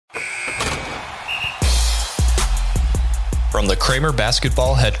From the Kramer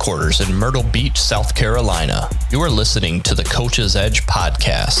Basketball Headquarters in Myrtle Beach, South Carolina, you are listening to the Coach's Edge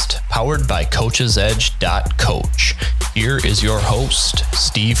podcast, powered by coachesedge.coach. Here is your host,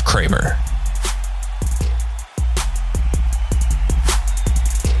 Steve Kramer.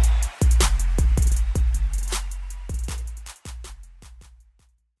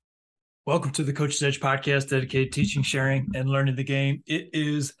 Welcome to the Coach's Edge podcast, dedicated to teaching, sharing, and learning the game. It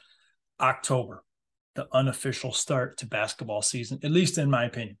is October, the unofficial start to basketball season, at least in my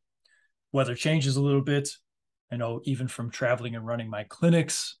opinion. Weather changes a little bit. I know even from traveling and running my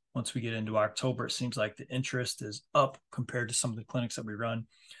clinics, once we get into October, it seems like the interest is up compared to some of the clinics that we run.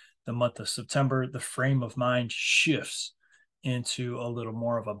 The month of September, the frame of mind shifts into a little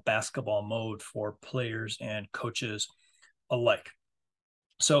more of a basketball mode for players and coaches alike.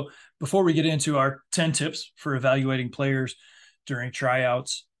 So before we get into our 10 tips for evaluating players during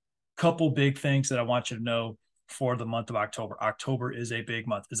tryouts, couple big things that I want you to know for the month of October. October is a big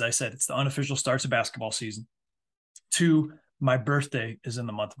month. As I said, it's the unofficial starts of basketball season. 2, my birthday is in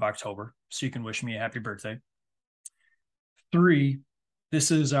the month of October, so you can wish me a happy birthday. 3,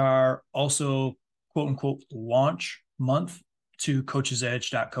 this is our also quote unquote launch month to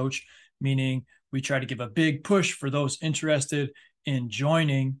coachesedge.coach, meaning we try to give a big push for those interested in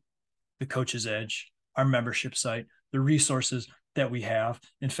joining the Coach's Edge, our membership site, the resources that we have.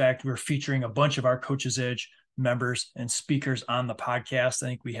 In fact, we're featuring a bunch of our Coach's Edge members and speakers on the podcast. I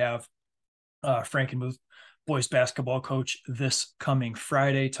think we have Frankenmuth, boys basketball coach, this coming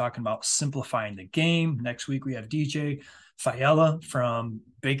Friday, talking about simplifying the game. Next week, we have DJ Fiella from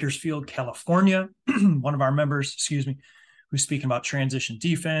Bakersfield, California, one of our members, who's speaking about transition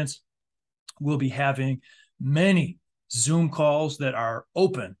defense. We'll be having many Zoom calls that are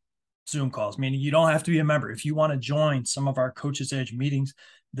open Zoom calls, meaning you don't have to be a member. If you want to join some of our Coach's Edge meetings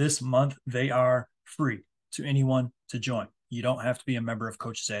this month, they are free to anyone to join. You don't have to be a member of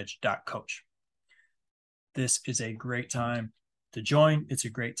coachesedge.coach. This is a great time to join. It's a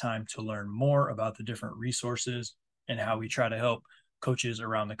great time to learn more about the different resources and how we try to help coaches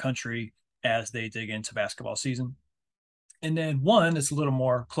around the country as they dig into basketball season. And then one that's a little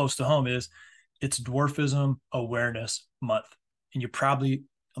more close to home is it's Dwarfism Awareness Month. And you probably,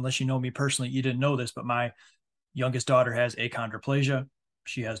 unless you know me personally, you didn't know this, but my youngest daughter has achondroplasia.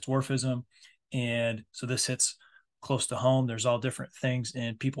 She has dwarfism. And so this hits close to home. There's all different things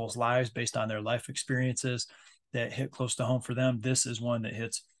in people's lives based on their life experiences that hit close to home for them. This is one that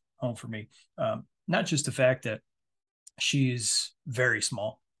hits home for me. Not just the fact that she's very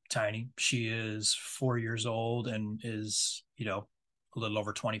small, tiny. She is 4 years old and is, a little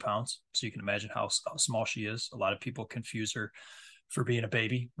over 20 pounds. So you can imagine how small she is. A lot of people confuse her for being a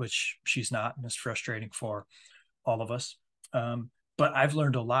baby, which she's not, and it's frustrating for all of us. But I've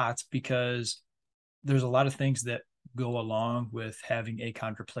learned a lot because there's a lot of things that go along with having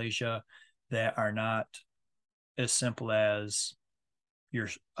achondroplasia that are not as simple as you're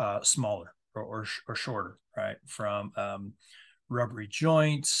smaller or shorter, right? From rubbery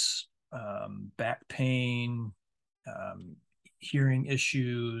joints, back pain, hearing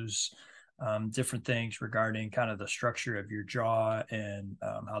issues, different things regarding kind of the structure of your jaw and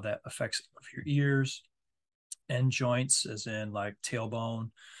how that affects your ears, end joints, as in like tailbone,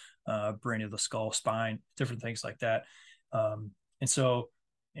 brain of the skull, spine, different things like that. And so,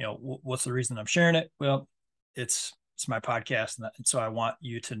 what's the reason I'm sharing it? Well, it's my podcast. And so I want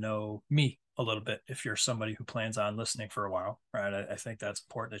you to know me a little bit if you're somebody who plans on listening for a while, right? I think that's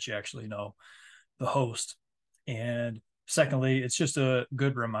important that you actually know the host. And secondly, it's just a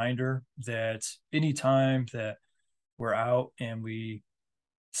good reminder that anytime that we're out and we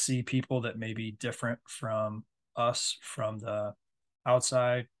see people that may be different from us from the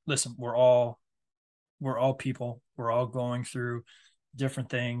outside, listen, we're all people. We're all going through different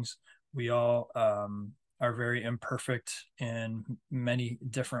things. We all are very imperfect in many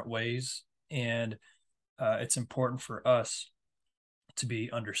different ways. And it's important for us to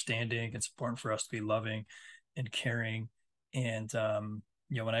be understanding. It's important for us to be loving and caring. And,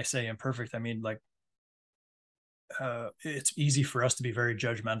 when I say imperfect, I mean, like, it's easy for us to be very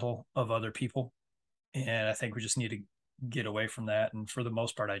judgmental of other people. And I think we just need to get away from that. And for the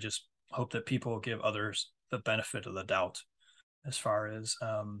most part, I just hope that people give others the benefit of the doubt as far as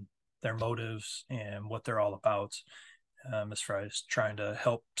their motives and what they're all about, as far as trying to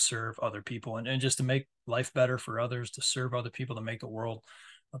help serve other people and just to make life better for others, to serve other people, to make the world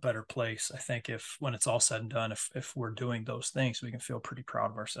a better place. I think when it's all said and done, if we're doing those things, we can feel pretty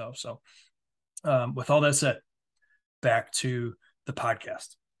proud of ourselves. So with all that said, back to the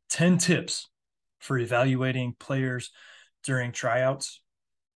podcast. 10 tips for evaluating players during tryouts.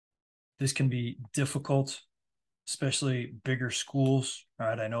 This can be difficult, especially bigger schools,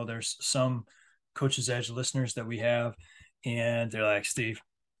 right? I know there's some Coach's Edge listeners that we have, and they're like, Steve,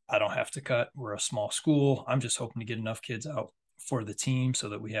 I don't have to cut. We're a small school. I'm just hoping to get enough kids out for the team so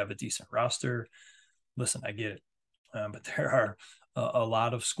that we have a decent roster. Listen, I get it. But there are a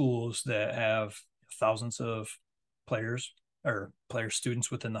lot of schools that have thousands of players or player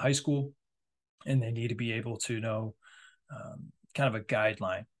students within the high school, and they need to be able to know kind of a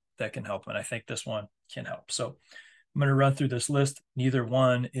guideline that can help. And I think this one can help. So I'm going to run through this list. Neither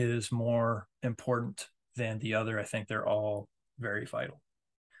one is more important than the other. I think they're all very vital.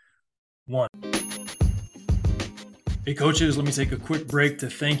 1. Hey, coaches, let me take a quick break to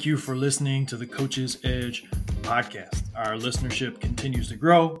thank you for listening to the Coach's Edge podcast. Our listenership continues to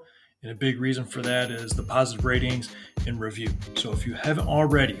grow, and a big reason for that is the positive ratings and review. So if you haven't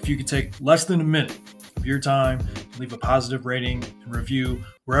already, if you could take less than a minute of your time to leave a positive rating and review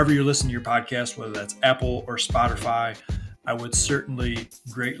wherever you're listening to your podcast, whether that's Apple or Spotify, I would certainly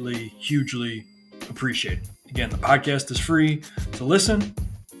greatly, hugely appreciate it. Again, the podcast is free to listen,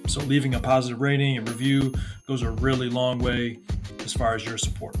 so leaving a positive rating and review goes a really long way as far as your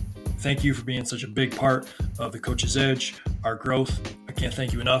support. Thank you for being such a big part of the Coach's Edge, our growth. I can't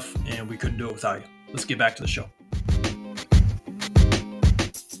thank you enough, and we couldn't do it without you. Let's get back to the show.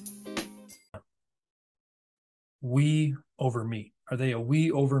 We over me. Are they a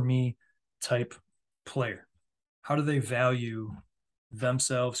we over me type player? How do they value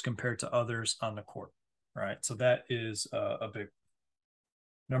themselves compared to others on the court? All right, so that is a big.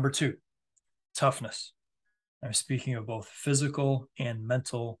 Number 2, toughness. I'm speaking of both physical and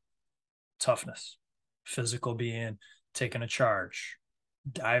mental toughness. Physical being taking a charge,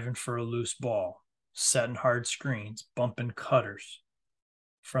 diving for a loose ball, setting hard screens, bumping cutters.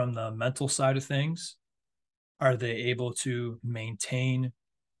 From the mental side of things, are they able to maintain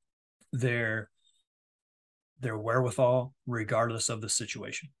their wherewithal regardless of the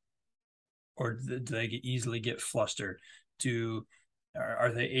situation? Or do they easily get flustered?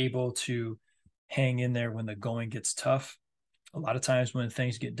 Are they able to hang in there when the going gets tough? A lot of times when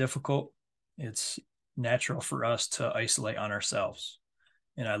things get difficult, it's natural for us to isolate on ourselves.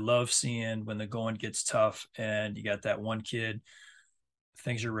 And I love seeing when the going gets tough and you got that one kid,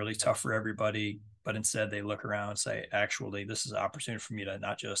 things are really tough for everybody, but instead they look around and say, actually, this is an opportunity for me to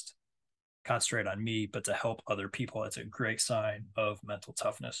not just concentrate on me, but to help other people. That's a great sign of mental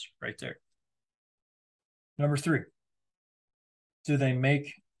toughness right there. Number 3, do they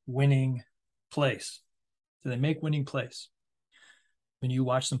make winning plays? Do they make winning plays? When you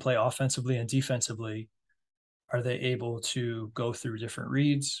watch them play offensively and defensively, are they able to go through different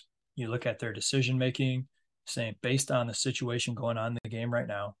reads? You look at their decision-making, saying, based on the situation going on in the game right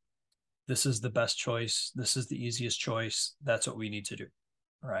now, this is the best choice. This is the easiest choice. That's what we need to do,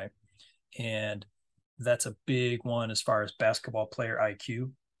 right? And that's a big one as far as basketball player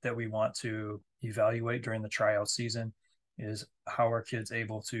IQ that we want to evaluate during the tryout season, is how are kids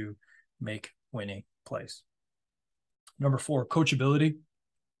able to make winning plays. Number 4, coachability.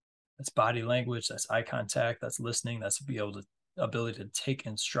 That's body language, that's eye contact, that's listening, that's ability to take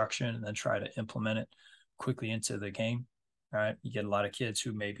instruction and then try to implement it quickly into the game. All right. You get a lot of kids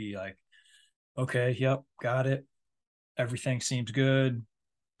who may be like, okay, yep, got it. Everything seems good,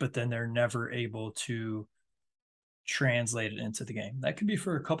 but then they're never able to translate it into the game. That could be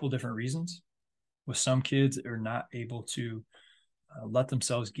for a couple different reasons. With some kids, they're not able to let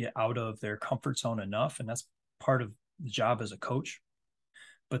themselves get out of their comfort zone enough. And that's part of the job as a coach,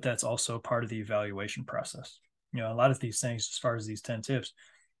 but that's also part of the evaluation process. You know, a lot of these things, as far as these 10 tips,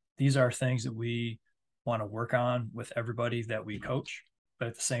 these are things that we want to work on with everybody that we coach. But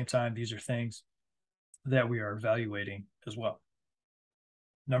at the same time, these are things that we are evaluating as well.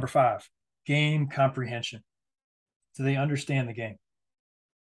 Number 5, game comprehension. Do they understand the game?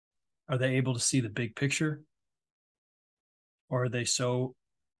 Are they able to see the big picture? Or are they so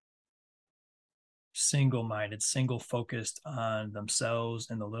single-minded, single-focused on themselves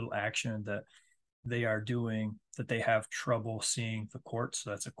and the little action that they are doing that they have trouble seeing the court?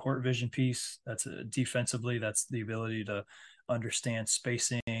 So that's a court vision piece. That's defensively, that's the ability to understand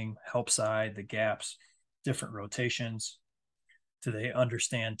spacing, help side, the gaps, different rotations. Do they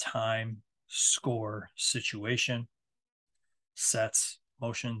understand time, score, situation, sets,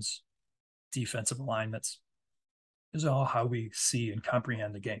 motions, defensive alignments? This is all how we see and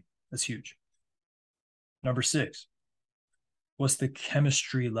comprehend the game. That's huge. Number 6, what's the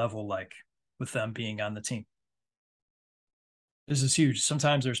chemistry level like with them being on the team? This is huge.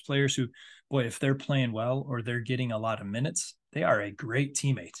 Sometimes there's players who, boy, if they're playing well or they're getting a lot of minutes, they are a great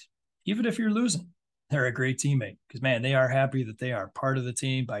teammate. Even if you're losing, they're a great teammate because, man, they are happy that they are part of the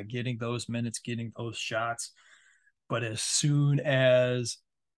team by getting those minutes, getting those shots. But as soon as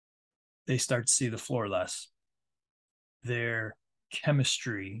they start to see the floor less, their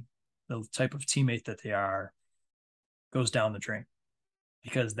chemistry, the type of teammate that they are, goes down the drain,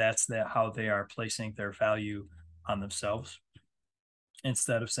 because that's how they are placing their value on themselves,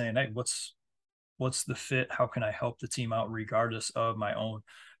 instead of saying, hey, what's the fit? How can I help the team out regardless of my own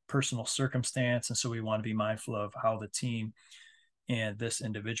personal circumstance? And so we want to be mindful of how the team and this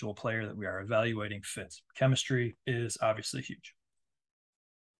individual player that we are evaluating fits. Chemistry is obviously huge.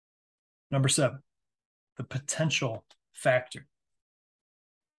 Number 7, the potential factor.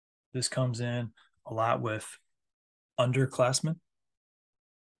 This comes in a lot with underclassmen,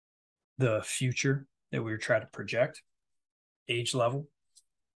 the future that we're trying to project, age level.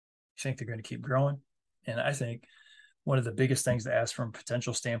 You think they're going to keep growing. And I think one of the biggest things to ask from a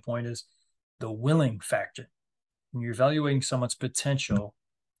potential standpoint is the willing factor. When you're evaluating someone's potential,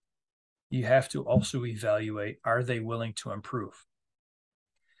 you have to also evaluate, are they willing to improve?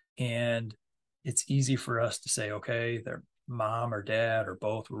 And it's easy for us to say, okay, their mom or dad or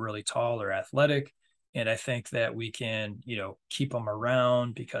both were really tall or athletic, and I think that we can, keep them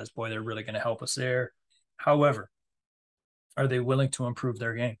around because, boy, they're really going to help us there. However, are they willing to improve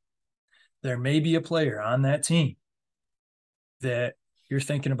their game? There may be a player on that team that you're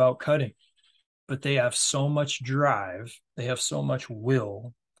thinking about cutting, but they have so much drive, they have so much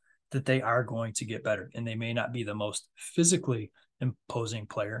will that they are going to get better. And they may not be the most physically imposing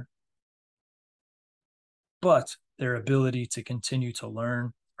player, but their ability to continue to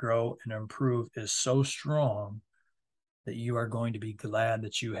learn, grow, and improve is so strong that you are going to be glad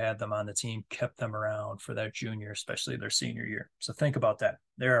that you had them on the team, kept them around for that junior, especially their senior year. So think about that.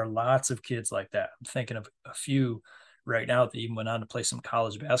 There are lots of kids like that. I'm thinking of a few right now that even went on to play some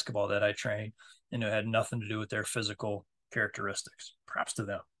college basketball that I trained, and it had nothing to do with their physical characteristics. Props to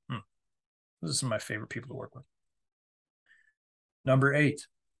them. Those are some of my favorite people to work with. Number 8,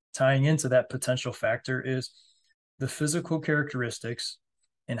 tying into that potential factor, is the physical characteristics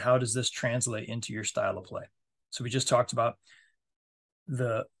and how does this translate into your style of play. So we just talked about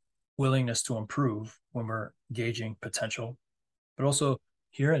the willingness to improve when we're gauging potential, but also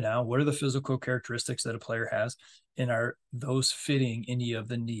here and now, what are the physical characteristics that a player has, and are those fitting any of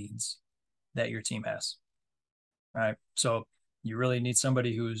the needs that your team has? All right. So you really need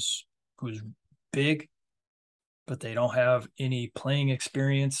somebody who's big, but they don't have any playing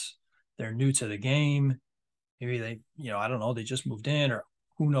experience. They're new to the game. Maybe they, I don't know, they just moved in, or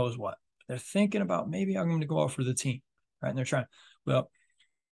who knows what. They're thinking about, maybe I'm going to go out for the team, right? And they're trying, well,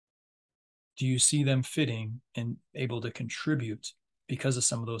 do you see them fitting and able to contribute because of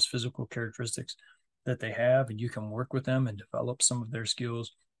some of those physical characteristics that they have, and you can work with them and develop some of their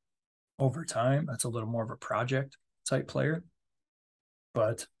skills over time? That's a little more of a project type player.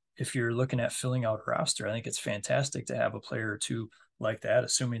 But if you're looking at filling out a roster, I think it's fantastic to have a player or two like that,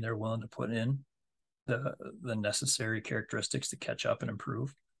 assuming they're willing to put in the necessary characteristics to catch up and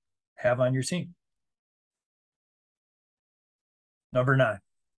improve, have on your team. Number 9,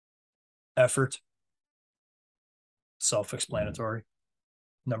 effort. Self-explanatory.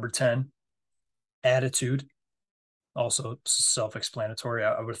 Number 10, attitude. Also self-explanatory.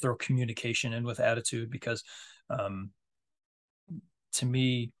 I would throw communication in with attitude, because to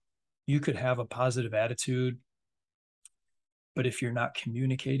me, you could have a positive attitude, but if you're not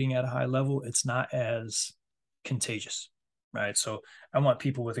communicating at a high level, it's not as contagious, right? So I want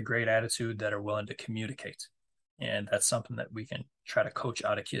people with a great attitude that are willing to communicate. And that's something that we can try to coach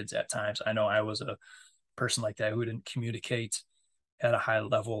out of kids at times. I know I was a person like that who didn't communicate at a high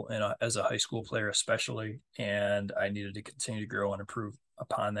level as a high school player, especially. And I needed to continue to grow and improve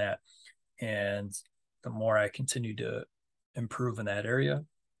upon that. And the more I continued to improve in that area,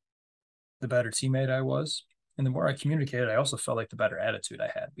 the better teammate I was. And the more I communicated, I also felt like the better attitude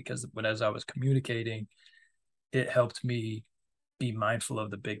I had, because as I was communicating, it helped me be mindful of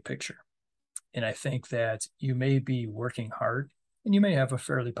the big picture. And I think that you may be working hard and you may have a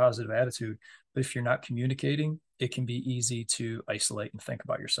fairly positive attitude, but if you're not communicating, it can be easy to isolate and think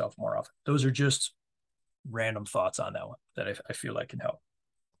about yourself more often. Those are just random thoughts on that one that I feel like can help.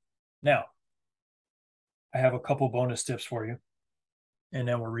 Now, I have a couple bonus tips for you, and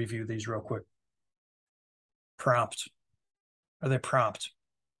then we'll review these real quick. Prompt. Are they prompt?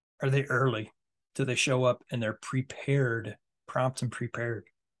 Are they early? Do they show up and they're prepared, prompt and prepared,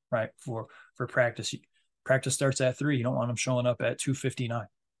 right? For practice. Practice starts at 3. You don't want them showing up at 2:59.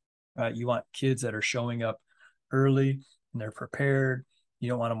 Right? You want kids that are showing up early and they're prepared. You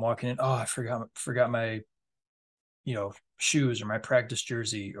don't want them walking in, oh, I forgot my, shoes or my practice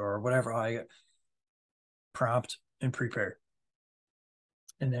jersey or whatever. I got prompt and prepared.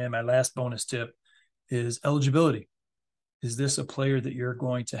 And then my last bonus tip is eligibility. Is this a player that you're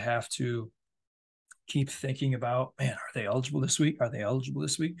going to have to keep thinking about, man, are they eligible this week? Are they eligible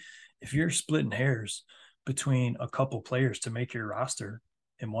this week? If you're splitting hairs between a couple players to make your roster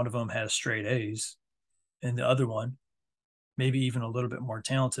and one of them has straight A's and the other one maybe even a little bit more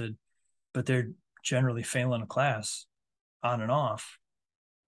talented, but they're generally failing a class on and off.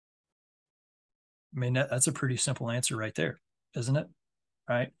 I mean, that's a pretty simple answer right there, isn't it?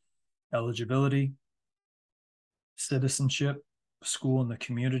 Right? Eligibility, citizenship, school, and the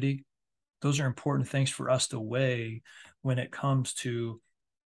community. Those are important things for us to weigh when it comes to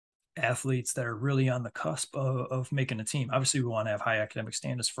athletes that are really on the cusp of making a team. Obviously, we want to have high academic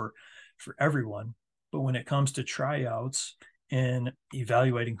standards for everyone, but when it comes to tryouts and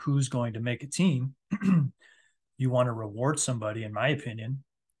evaluating who's going to make a team, you want to reward somebody, in my opinion,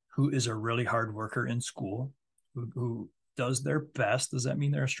 who is a really hard worker in school, who does their best. Does that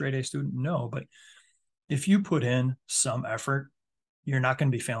mean they're a straight A student? No, but if you put in some effort, you're not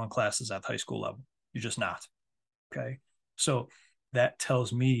going to be failing classes at the high school level. You're just not. Okay. So that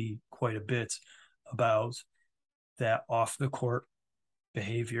tells me quite a bit about that off the court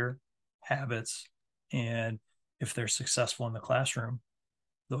behavior, habits, and if they're successful in the classroom,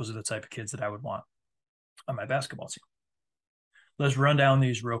 those are the type of kids that I would want on my basketball team. Let's run down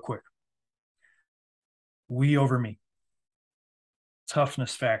these real quick. We over me.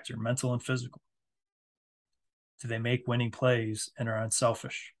 Toughness factor, mental and physical. Do they make winning plays and are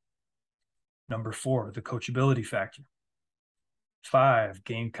unselfish? Number 4, the coachability factor. 5,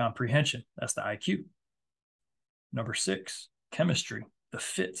 game comprehension. That's the IQ. Number 6, chemistry, the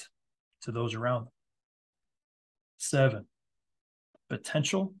fit to those around them. 7,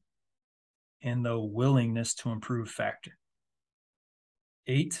 potential and the willingness to improve factor.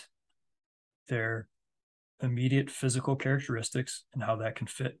 8, their immediate physical characteristics and how that can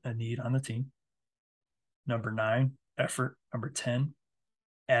fit a need on the team. Number 9, effort. Number 10,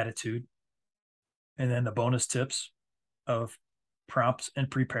 attitude. And then the bonus tips of prompt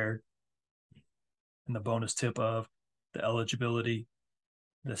and prepared. And the bonus tip of the eligibility,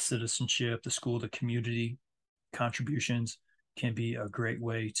 the citizenship, the school, the community contributions can be a great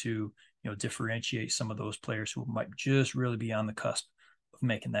way to, differentiate some of those players who might just really be on the cusp of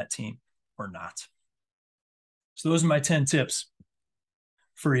making that team or not. So those are my 10 tips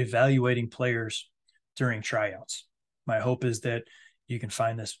for evaluating players during tryouts. My hope is that you can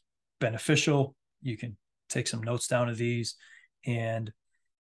find this beneficial. You can take some notes down of these, and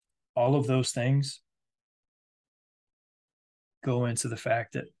all of those things go into the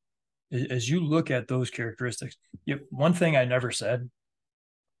fact that as you look at those characteristics, one thing I never said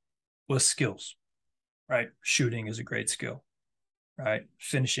was skills, right? Shooting is a great skill, right?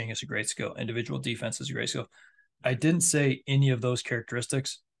 Finishing is a great skill. Individual defense is a great skill. I didn't say any of those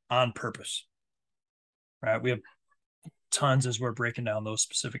characteristics on purpose, right? We have tons as we're breaking down those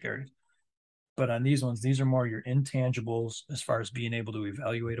specific areas. But on these ones, these are more your intangibles as far as being able to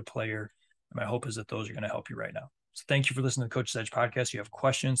evaluate a player. And my hope is that those are going to help you right now. So thank you for listening to the Coach's Edge podcast. If you have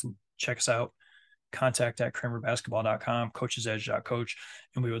questions, check us out. contact@kramerbasketball.com, coachesedge.coach.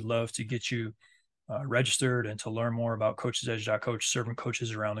 And we would love to get you registered and to learn more about coachesedge.coach, serving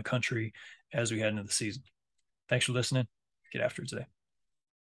coaches around the country as we head into the season. Thanks for listening. Get after it today.